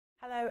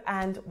Hello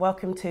and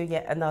welcome to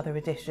yet another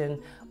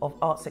edition of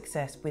Art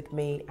Success with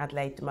me,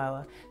 Adelaide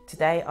Damoah.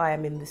 Today I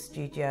am in the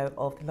studio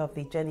of the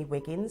lovely Jenny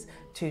Wiggins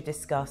to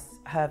discuss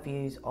her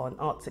views on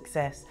art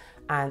success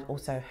and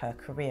also her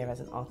career as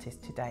an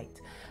artist to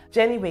date.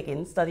 Jenny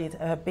Wiggins studied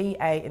her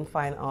BA in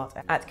Fine Art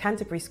at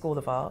Canterbury College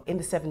of Art in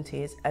the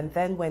 70s and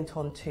then went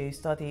on to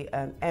study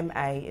an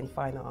MA in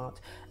Fine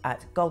Art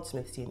at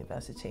Goldsmiths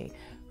University.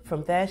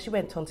 From there, she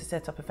went on to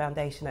set up a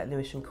foundation at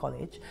Lewisham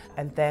College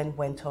and then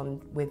went on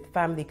with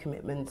family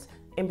commitments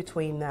in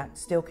between that,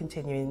 still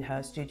continuing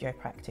her studio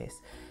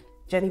practice.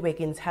 Jenny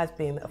Wiggins has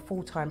been a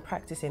full-time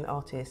practicing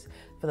artist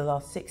for the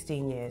last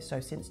 16 years, so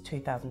since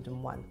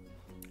 2001.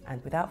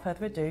 And without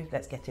further ado,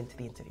 let's get into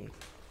the interview.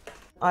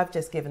 I've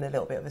just given a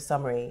little bit of a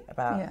summary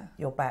about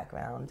your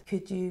background.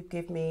 Could you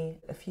give me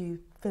a few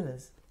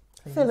fillers,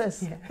 please?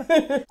 Fillers?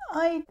 Yeah.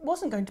 I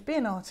wasn't going to be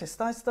an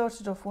artist. I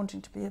started off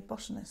wanting to be a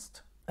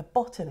botanist. A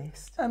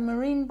botanist? A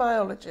marine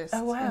biologist,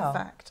 oh, wow. In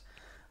fact.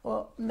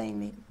 Well,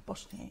 mainly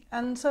botany.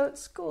 And so at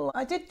school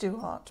I did do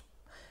art.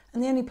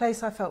 And the only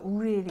place I felt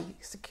really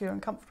secure and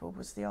comfortable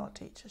was the art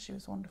teacher. She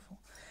was wonderful.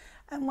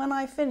 And when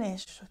I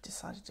finished, I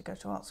decided to go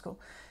to art school.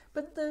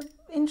 But the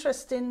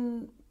interest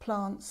in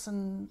plants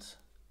and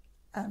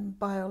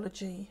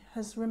biology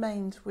has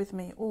remained with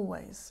me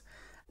always.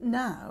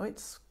 Now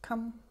it's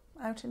come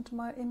out into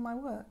my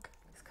work.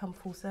 It's come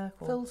full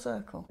circle. Full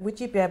circle. Would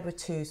you be able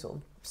to sort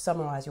of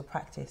summarise your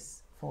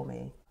practice for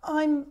me?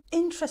 I'm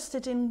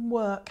interested in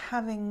work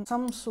having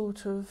some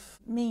sort of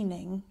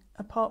meaning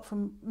apart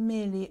from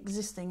merely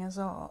existing as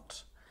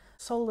art.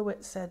 Sol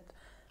LeWitt said,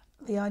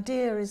 the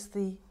idea is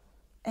the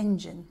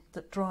engine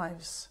that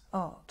drives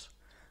art.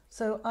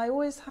 So I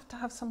always have to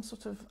have some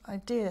sort of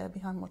idea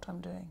behind what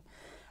I'm doing.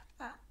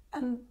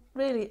 And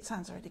really it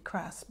sounds really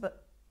crass,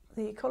 but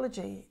the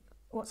ecology,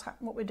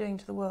 what we're doing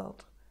to the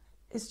world,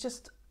 is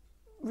just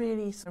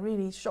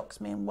really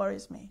shocks me and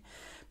worries me.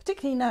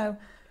 Particularly now,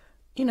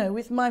 you know,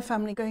 with my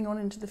family going on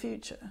into the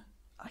future,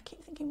 I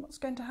keep thinking what's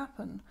going to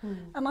happen.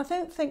 And I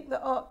don't think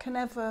that art can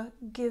ever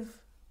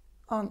give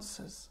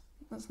answers.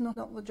 That's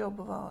not the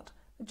job of art.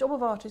 The job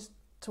of art is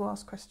to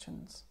ask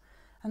questions.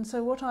 And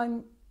so what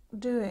I'm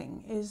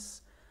doing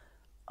is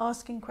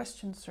asking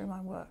questions through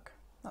my work.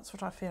 That's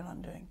what I feel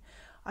I'm doing.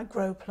 I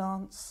grow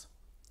plants,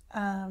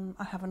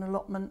 I have an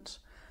allotment,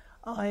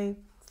 I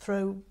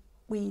throw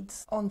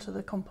weeds onto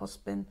the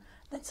compost bin.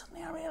 Then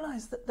suddenly I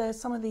realise that there's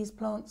some of these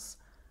plants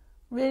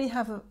really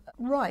have a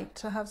right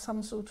to have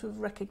some sort of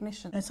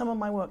recognition. And some of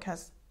my work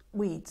has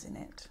weeds in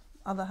it,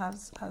 other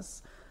has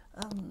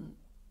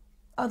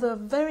other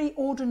very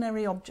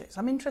ordinary objects.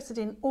 I'm interested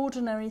in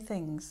ordinary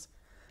things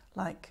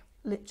like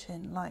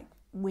lichen, like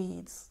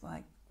weeds,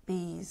 like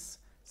bees,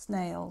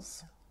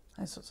 snails,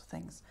 those sorts of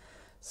things.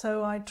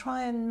 So I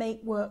try and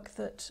make work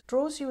that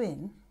draws you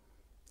in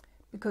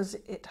because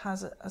it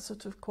has a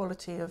sort of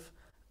quality of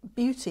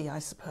beauty, I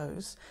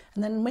suppose.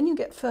 And then when you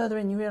get further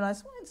in, you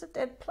realise, oh, it's a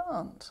dead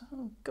plant.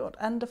 Oh, God.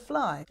 And a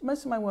fly.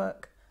 Most of my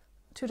work,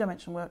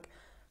 two-dimensional work,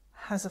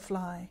 has a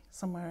fly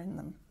somewhere in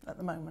them at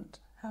the moment.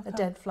 How come? A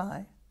dead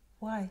fly.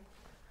 Why?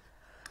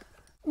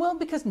 Well,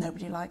 because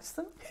nobody likes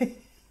them.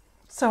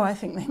 So I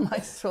think they might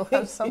as well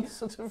have some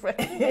sort of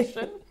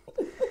recognition.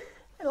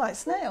 Like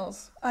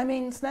snails. I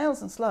mean,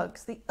 snails and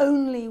slugs, the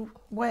only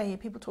way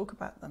people talk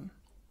about them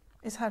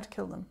is how to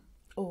kill them.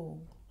 Oh.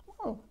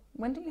 Well,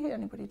 when do you hear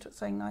anybody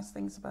saying nice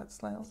things about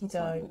snails? You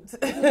don't.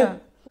 Yeah.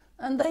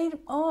 And they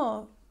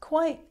are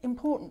quite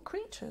important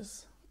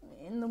creatures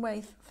in the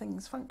way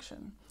things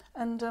function.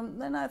 And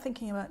they're now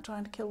thinking about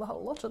trying to kill the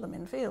whole lot of them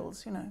in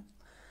fields, you know.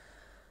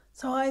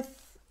 So I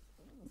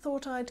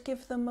thought I'd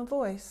give them a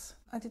voice.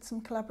 I did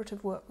some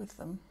collaborative work with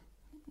them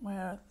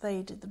where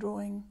they did the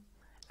drawing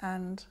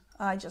and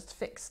I just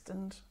fixed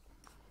and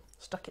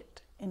stuck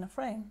it in a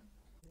frame.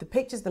 The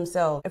pictures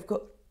themselves have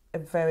got a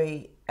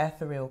very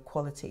ethereal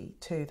quality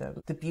to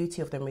them. The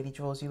beauty of them really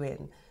draws you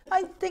in.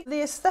 I think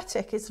the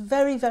aesthetic is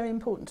very, very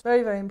important,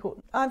 very, very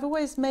important. I've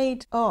always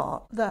made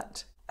art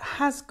that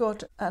has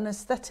got an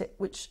aesthetic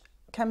which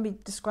can be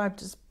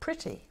described as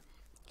pretty.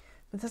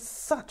 But that's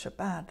such a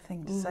bad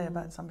thing to say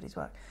about somebody's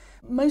work.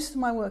 Most of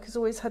my work has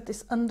always had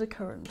this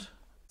undercurrent.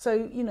 So,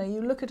 you know,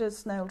 you look at a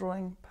snail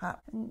drawing,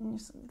 perhaps, and you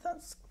say,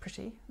 that's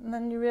pretty. And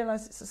then you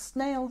realise it's a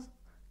snail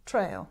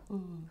trail.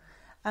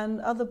 And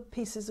other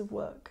pieces of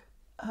work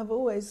have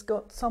always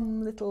got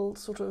some little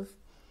sort of,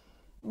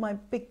 my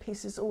big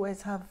pieces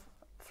always have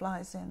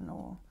flies in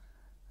or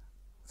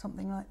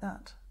something like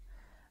that.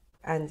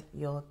 And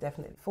you're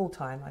definitely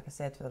full-time, like I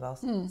said, for the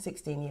last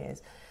 16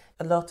 years.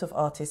 A lot of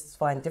artists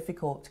find it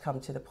difficult to come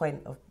to the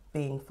point of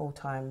being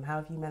full-time. How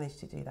have you managed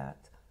to do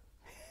that?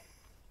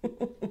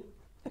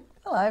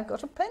 Well, I've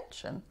got a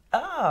pension.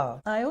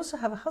 Ah! I also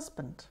have a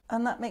husband,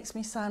 and that makes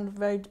me sound a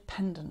very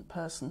dependent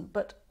person,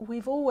 but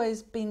we've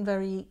always been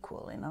very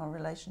equal in our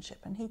relationship,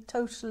 and he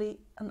totally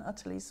and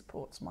utterly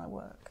supports my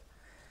work.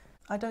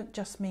 I don't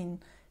just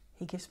mean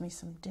he gives me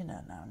some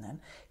dinner now and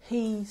then.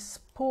 He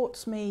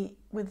supports me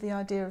with the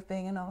idea of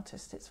being an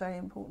artist. It's very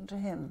important to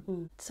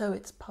him. So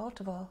it's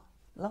part of our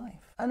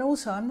life. And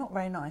also, I'm not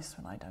very nice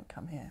when I don't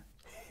come here.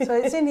 So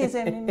it's in his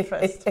own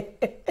interest.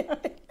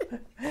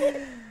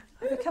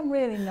 I become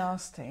really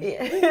nasty.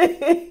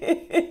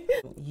 Yeah.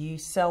 You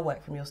sell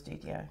work from your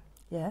studio?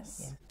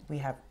 Yes. Yeah. We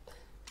have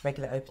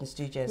regular open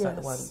studios like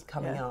the one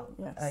coming up.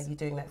 Yes. You're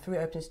doing that through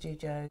Open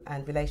Studio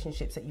and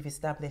relationships that you've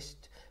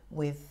established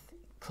with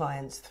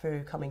clients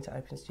through coming to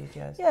Open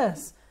Studios?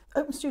 Yes.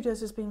 Open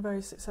Studios has been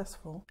very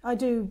successful. I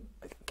do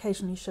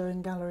occasionally show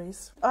in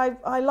galleries.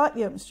 I like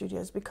the Open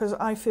Studios because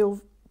I feel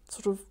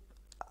sort of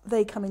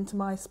they come into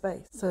my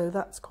space, so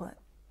that's quite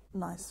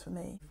nice for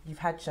me. You've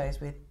had shows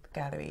with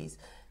galleries.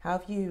 How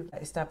have you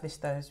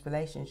established those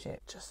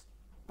relationships? Just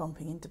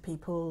bumping into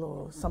people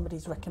or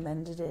somebody's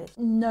recommended it.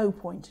 No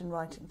point in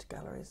writing to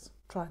galleries.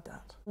 Tried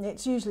that.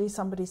 It's usually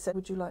somebody said,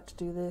 would you like to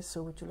do this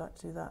or would you like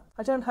to do that?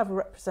 I don't have a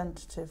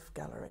representative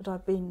gallery, but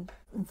I've been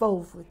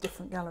involved with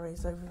different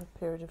galleries over a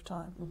period of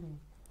time. Mm-hmm.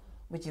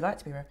 Would you like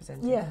to be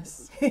represented?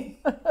 Yes.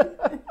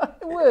 I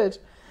would,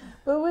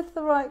 but with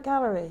the right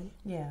gallery.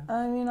 Yeah.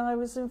 I mean, I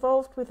was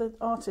involved with an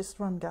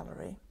artist-run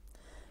gallery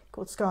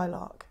called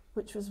Skylark,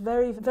 which was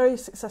very, very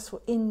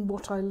successful in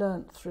what I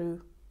learnt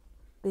through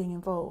being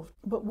involved.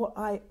 But what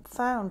I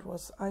found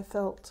was I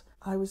felt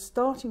I was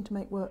starting to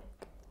make work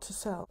to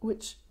sell,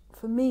 which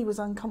for me was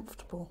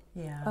uncomfortable.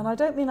 Yeah. And I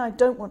don't mean I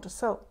don't want to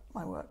sell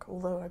my work,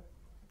 although I'm a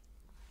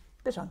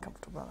bit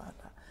uncomfortable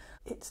about that.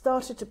 It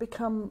started to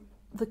become,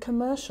 the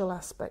commercial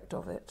aspect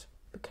of it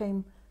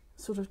became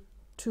sort of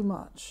too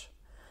much.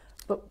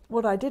 But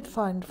what I did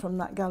find from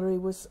that gallery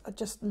was I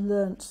just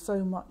learnt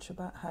so much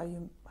about how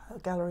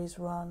galleries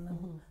run and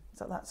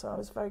things like that. So I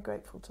was very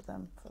grateful to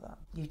them for that.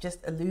 You just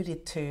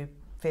alluded to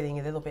feeling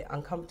a little bit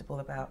uncomfortable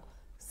about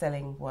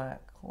selling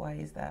work. Why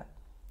is that?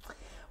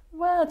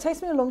 Well, it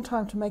takes me a long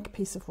time to make a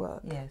piece of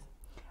work. Yes.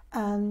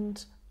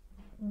 And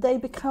they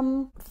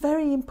become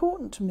very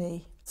important to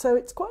me. So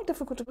it's quite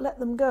difficult to let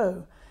them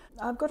go.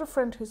 I've got a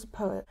friend who's a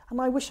poet, and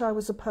I wish I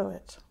was a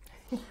poet.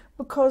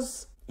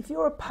 Because if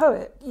you're a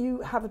poet,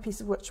 you have a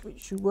piece of work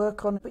which you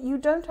work on, but you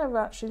don't ever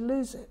actually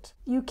lose it.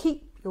 You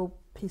keep your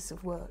piece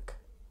of work,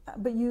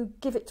 but you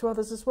give it to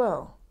others as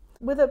well.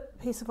 With a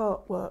piece of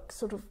artwork,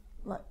 sort of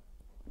like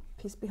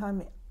a piece behind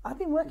me, I've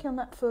been working on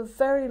that for a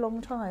very long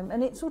time,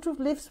 and it sort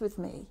of lives with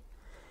me.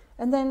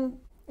 And then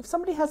if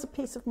somebody has a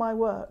piece of my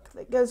work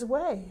that goes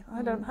away,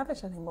 I don't have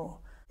it anymore.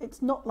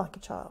 It's not like a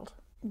child,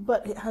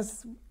 but it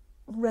has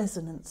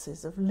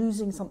resonances of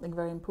losing something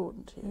very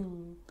important to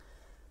you.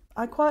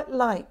 I quite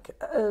like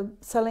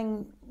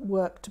selling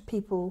work to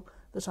people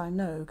that I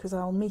know, because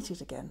I'll meet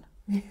it again.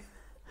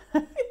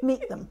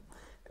 Meet them.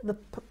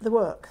 The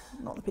work,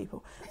 not the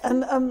people.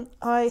 And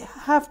I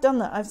have done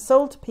that. I've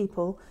sold to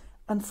people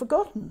and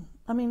forgotten.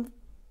 I mean,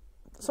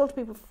 sold to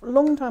people a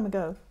long time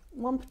ago.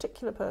 One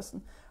particular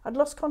person, I'd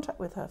lost contact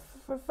with her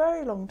for a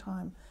very long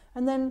time.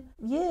 And then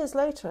years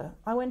later,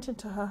 I went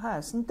into her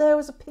house and there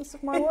was a piece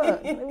of my work.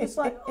 And it was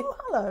like, oh,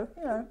 hello,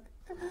 you know.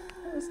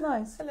 It was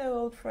nice. Hello,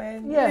 old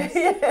friend. Yes,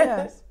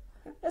 yes.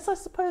 Yes, I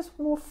suppose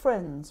more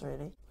friends,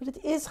 really. But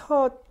it is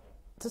hard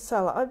to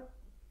sell. I'd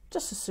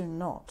just as soon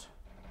not,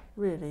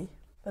 really.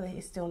 But it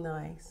is still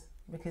nice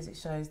because it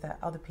shows that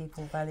other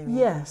people value it.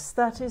 Yes,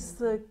 that is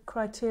the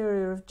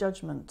criteria of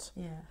judgment.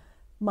 Yeah.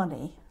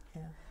 Money.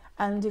 Yeah.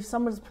 And if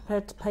someone's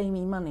prepared to pay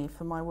me money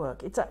for my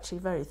work, it's actually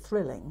very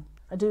thrilling.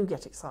 I do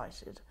get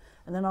excited.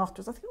 And then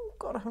afterwards I think, oh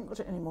God, I haven't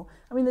got it anymore.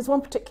 I mean, there's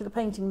one particular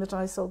painting that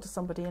I sold to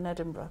somebody in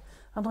Edinburgh,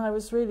 and I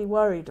was really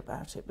worried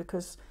about it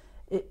because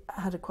it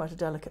had quite a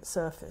delicate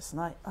surface,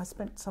 and I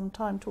spent some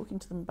time talking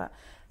to them about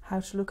how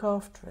to look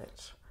after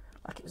it,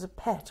 like it was a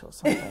pet or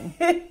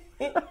something.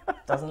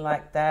 Doesn't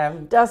like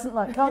them. Doesn't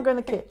like, can't go in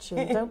the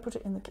kitchen, don't put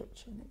it in the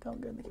kitchen, it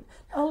can't go in the kitchen.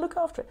 I'll look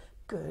after it.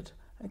 Good,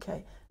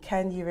 okay.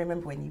 Can you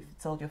remember when you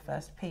sold your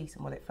first piece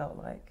and what it felt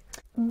like?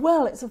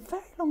 Well, it's a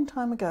very long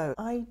time ago.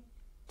 I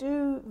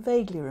do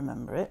vaguely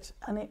remember it,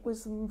 and it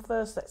was the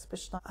first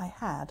exhibition I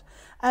had,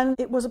 and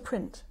it was a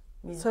print,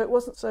 so it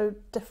wasn't so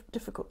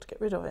difficult to get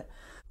rid of it.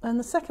 And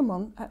the second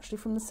one, actually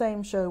from the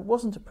same show,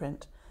 wasn't a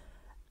print,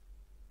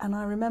 and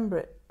I remember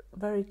it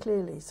very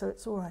clearly, so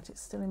it's all right,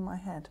 it's still in my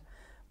head.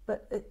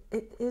 But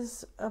it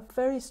is a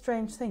very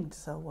strange thing to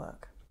sell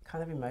work.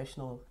 Kind of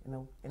emotional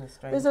in a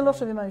strange There's a way.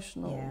 lot of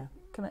emotional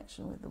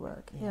connection with the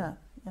work, yeah.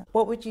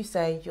 What would you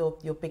say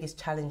your biggest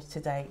challenge to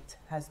date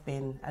has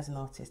been as an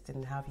artist,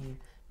 and how have you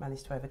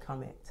managed to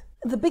overcome it?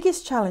 The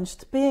biggest challenge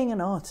to being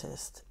an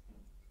artist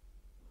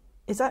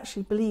is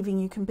actually believing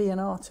you can be an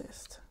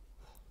artist.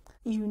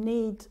 You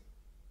need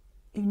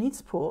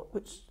support,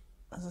 which,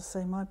 as I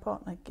say, my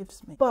partner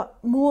gives me. But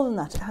more than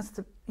that,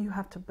 you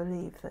have to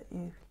believe that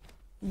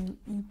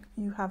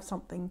you have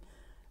something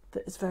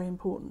that is very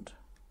important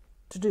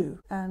to do,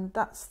 and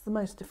that's the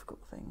most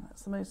difficult thing.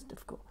 That's the most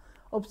difficult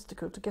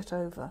obstacle to get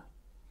over.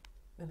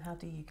 And how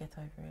do you get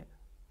over it?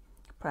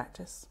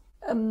 Practice.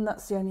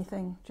 That's the only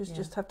thing.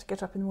 Just have to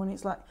get up in the morning.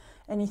 It's like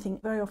anything.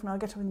 Very often I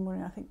get up in the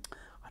morning and I think,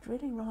 I'd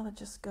really rather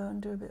just go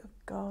and do a bit of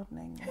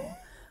gardening or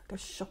go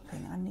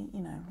shopping. I need,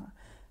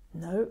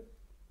 no,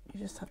 you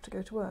just have to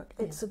go to work.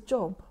 It's a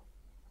job.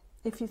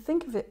 If you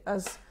think of it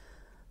as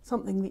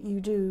something that you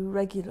do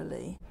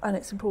regularly and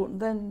it's important,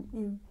 then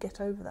you get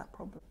over that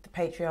problem. The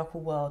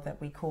patriarchal world that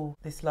we call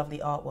this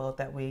lovely art world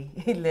that we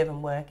live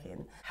and work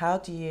in, how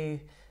do you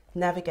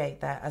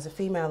navigate that as a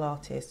female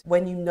artist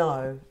when you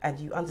know and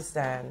you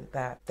understand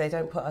that they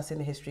don't put us in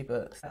the history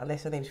books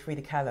unless your name's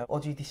Frida Kahlo or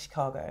Judy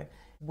Chicago?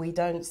 We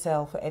don't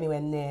sell for anywhere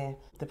near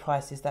the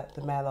prices that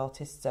the male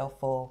artists sell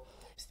for.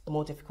 It's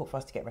more difficult for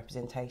us to get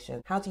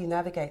representation. How do you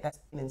navigate that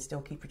and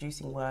still keep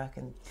producing work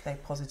and stay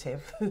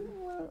positive?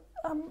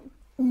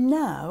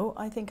 Now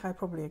I think I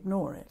probably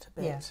ignore it a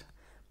bit, Yeah.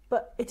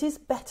 But it is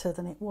better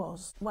than it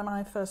was. When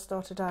I first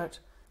started out,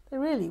 there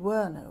really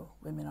were no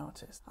women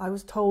artists. I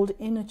was told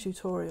in a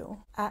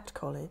tutorial at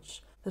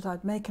college that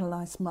I'd make a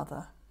nice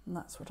mother, and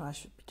that's what I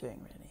should be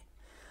doing, really.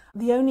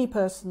 The only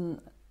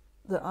person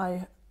that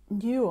I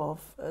knew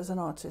of as an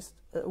artist,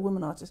 a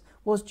woman artist,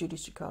 was Judy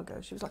Chicago.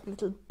 She was like a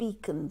little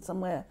beacon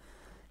somewhere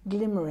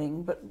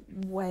glimmering, but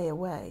way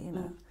away, you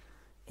know,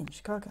 in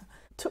Chicago.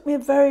 It took me a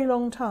very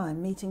long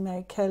time meeting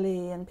Mary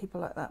Kelly and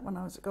people like that when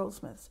I was at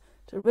Goldsmiths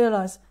to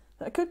realise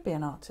that I could be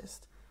an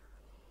artist.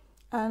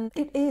 And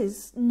it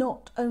is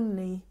not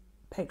only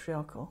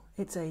patriarchal,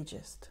 it's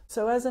ageist.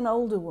 So as an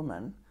older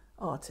woman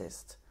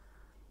artist,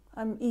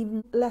 I'm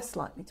even less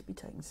likely to be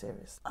taken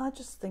serious. I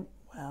just think,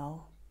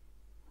 well,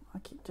 I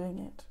keep doing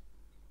it.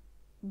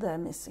 They're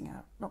missing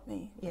out, not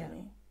me, really.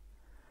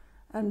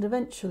 Yeah. And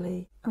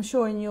eventually, I'm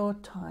sure in your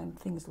time,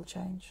 things will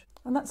change.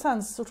 And that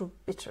sounds sort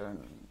of bitter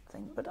and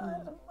thing, but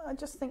I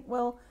just think,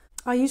 well,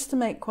 I used to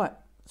make quite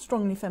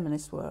strongly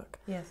feminist work.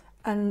 Yes.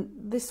 And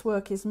this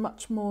work is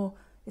much more,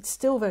 it's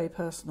still very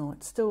personal,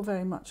 it's still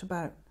very much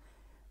about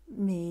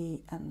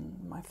me and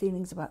my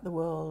feelings about the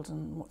world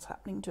and what's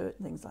happening to it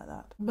and things like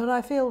that. But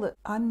I feel that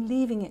I'm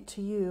leaving it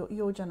to you,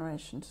 your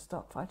generation, to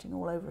start fighting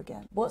all over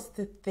again. What's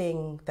the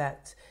thing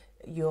that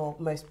you're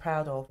most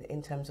proud of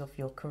in terms of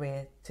your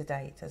career to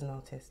date as an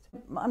artist?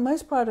 I'm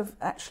most proud of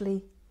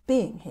actually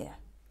being here,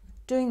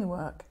 doing the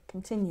work,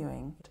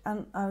 continuing.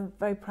 And I'm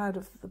very proud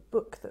of the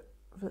book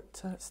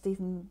that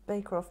Stephen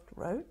Baycroft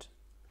wrote,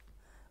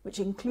 which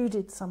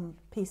included some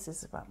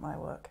pieces about my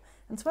work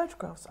and some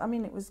photographs. I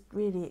mean, it was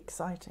really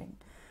exciting.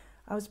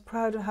 I was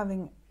proud of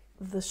having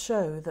the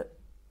show that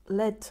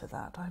led to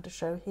that. I had a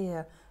show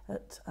here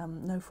at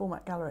No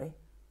Format Gallery,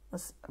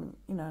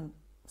 you know,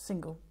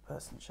 single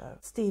person show.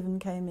 Stephen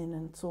came in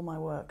and saw my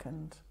work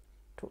and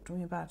talked to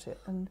me about it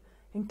and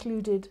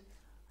included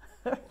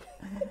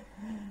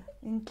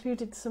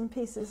some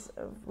pieces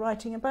of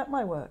writing about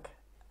my work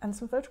and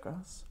some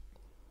photographs.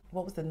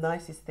 What was the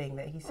nicest thing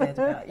that he said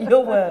about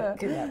your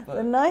work in that book?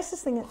 The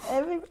nicest thing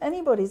that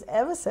anybody's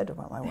ever said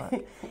about my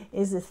work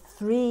is a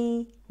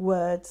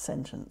 3-word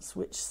sentence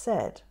which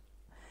said,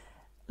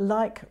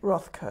 like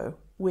Rothko,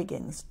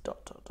 Wiggins, ...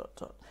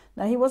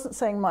 Now, he wasn't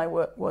saying my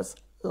work was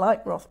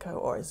like Rothko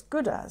or as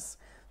good as,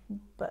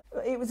 but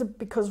it was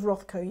because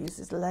Rothko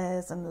uses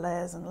layers and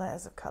layers and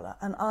layers of colour,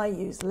 and I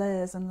use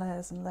layers and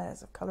layers and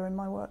layers of colour in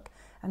my work,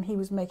 and he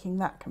was making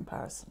that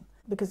comparison.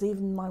 Because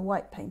even my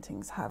white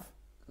paintings have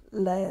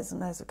layers and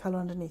layers of colour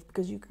underneath,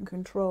 because you can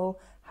control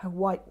how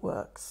white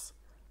works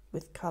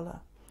with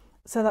colour.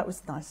 So that was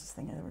the nicest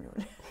thing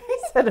anybody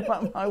said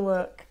about my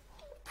work.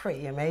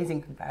 Pretty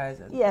amazing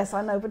comparison. Yes,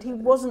 I know, but he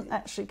wasn't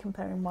actually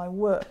comparing my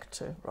work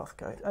to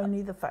Rothko,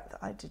 only the fact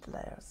that I did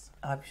layers.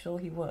 I'm sure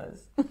he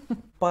was.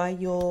 By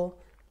your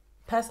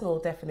personal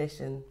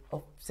definition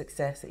of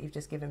success that you've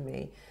just given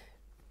me,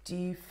 do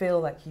you feel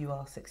like you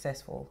are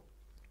successful?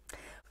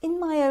 In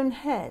my own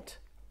head,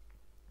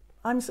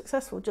 I'm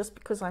successful just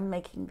because I'm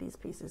making these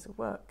pieces of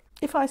work.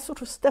 If I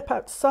sort of step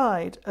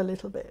outside a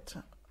little bit,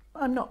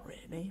 I'm not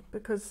really,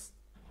 because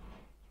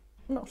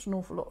not an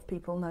awful lot of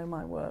people know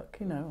my work,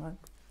 you know.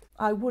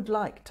 I would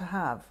like to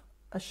have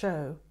a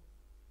show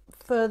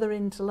further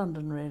into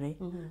London, really,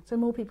 so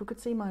more people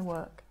could see my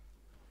work.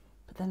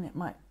 But then they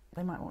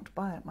might want to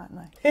buy it, mightn't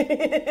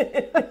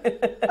they?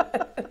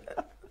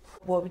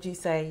 What would you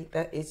say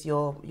that is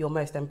your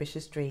most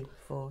ambitious dream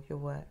for your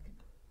work?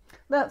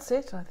 That's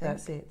it, I think.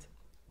 That's it.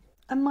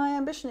 And my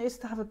ambition is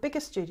to have a bigger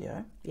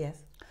studio.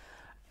 Yes.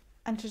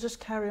 And to just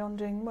carry on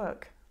doing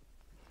work.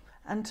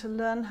 And to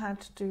learn how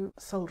to do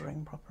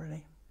soldering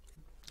properly.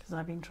 Because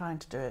I've been trying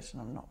to do it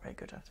and I'm not very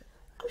good at it.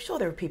 I'm sure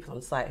there are people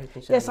on site who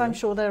can show you. Yes, I'm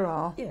sure there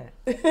are. Yeah.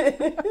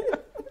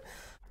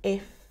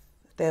 If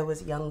there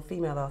was a young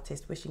female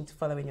artist wishing to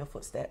follow in your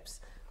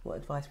footsteps, what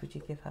advice would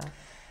you give her?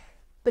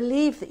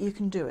 Believe that you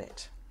can do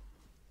it.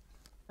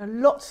 There are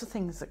lots of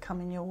things that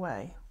come in your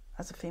way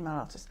as a female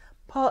artist.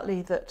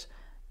 Partly that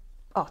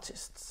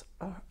artists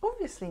are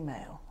obviously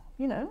male,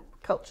 you know,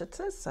 culture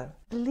says so.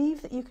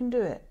 Believe that you can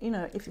do it. You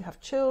know, if you have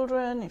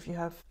children, if you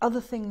have other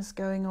things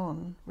going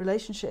on,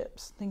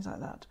 relationships, things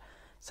like that,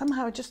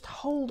 somehow just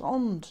hold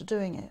on to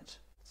doing it.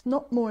 It's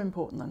not more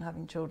important than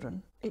having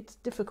children. It's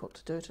difficult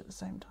to do it at the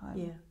same time.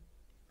 Yeah.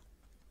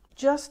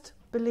 Just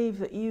believe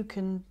that you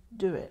can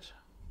do it.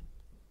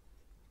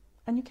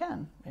 And you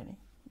can, really.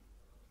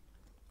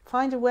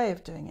 Find a way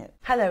of doing it.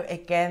 Hello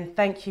again.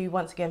 Thank you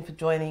once again for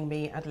joining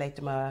me, Adelaide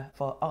Damoah,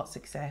 for Art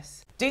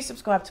Success. Do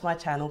subscribe to my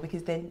channel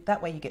because then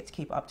that way you get to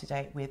keep up to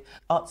date with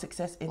Art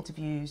Success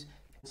interviews,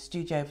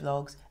 studio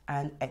vlogs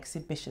and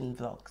exhibition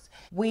vlogs.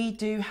 We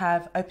do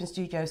have open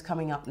studios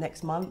coming up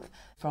next month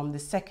from the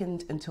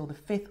 2nd until the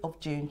 5th of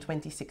June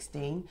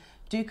 2016.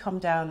 Do come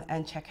down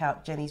and check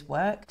out Jenny's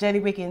work. Jenny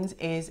Wiggins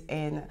is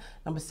in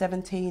number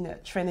 17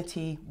 at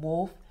Trinity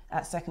Wharf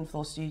at Second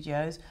Floor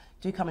Studios.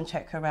 Do come and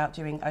check her out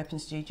during open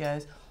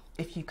studios.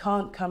 If you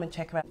can't come and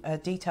check her out, her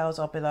details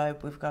are below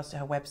with regards to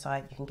her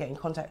website. You can get in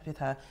contact with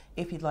her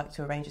if you'd like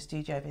to arrange a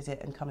studio visit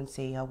and come and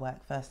see her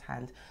work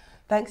firsthand.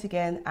 Thanks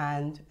again,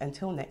 and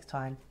until next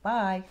time,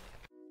 bye.